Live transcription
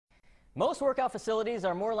Most workout facilities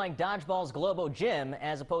are more like Dodgeball's Globo Gym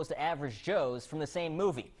as opposed to Average Joe's from the same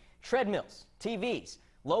movie. Treadmills, TVs,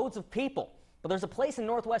 loads of people. But there's a place in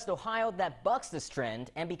Northwest Ohio that bucks this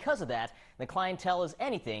trend, and because of that, the clientele is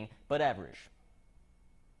anything but average.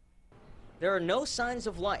 There are no signs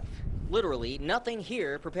of life. Literally, nothing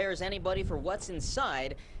here prepares anybody for what's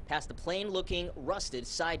inside past the plain-looking, rusted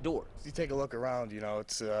side door. You take a look around,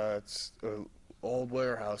 it's an old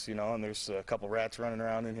warehouse, and there's a couple rats running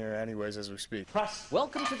around in here anyways as we speak.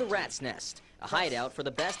 Welcome to the Rat's Nest, a hideout for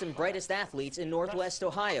the best and brightest athletes in Northwest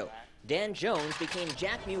Ohio. Dan Jones became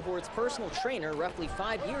Jack Mewhort's personal trainer roughly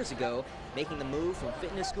 5 years ago, making the move from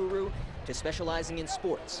fitness guru to specializing in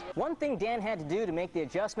sports. One thing Dan had to do to make the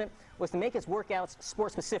adjustment was to make his workouts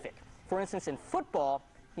sport-specific. For instance, in football,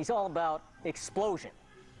 he's all about explosion.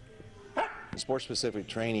 Sport-specific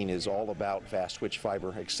training is all about fast twitch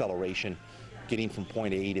fiber acceleration, getting from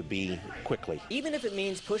point A to B quickly. Even if it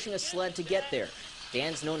means pushing a sled to get there.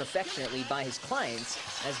 Dan's known affectionately by his clients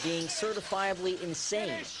as being certifiably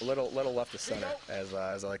insane. A little left of center, as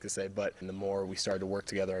I like to say, but the more we started to work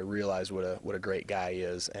together, I realized what a great guy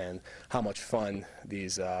is and how much fun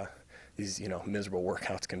these miserable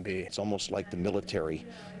workouts can be. It's almost like the military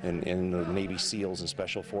and the Navy SEALs and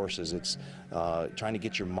Special Forces. It's trying to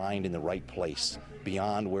get your mind in the right place,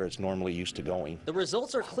 beyond where it's normally used to going. The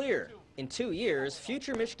results are clear. In 2 years,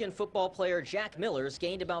 future Michigan football player Jack Millers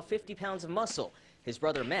gained about 50 pounds of muscle. His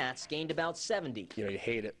brother Matt's gained about 70. You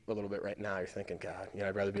hate it a little bit right now. You're thinking, God,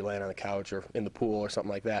 I'd rather be laying on the couch or in the pool or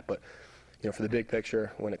something like that. But for the big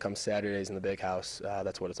picture, when it comes Saturdays in the big house,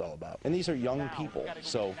 that's what it's all about. And these are young people,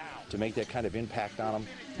 so to make that kind of impact on them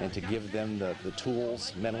and to give them the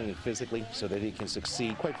tools mentally and physically so that they can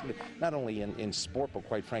succeed, not only in sport, but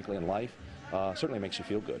quite frankly in life, certainly makes you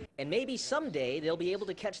feel good. And maybe someday they'll be able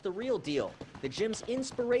to catch the real deal, the gym's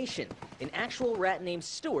inspiration, an actual rat named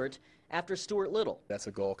Stuart, after Stuart Little. That's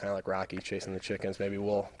a goal, kind of like Rocky chasing the chickens. Maybe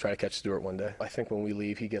we'll try to catch Stuart one day. I think when we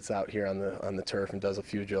leave, he gets out here on the turf and does a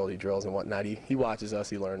few agility drills and whatnot. He watches us,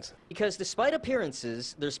 he learns. Because despite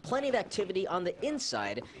appearances, there's plenty of activity on the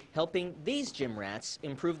inside, helping these gym rats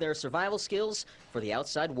improve their survival skills for the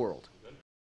outside world.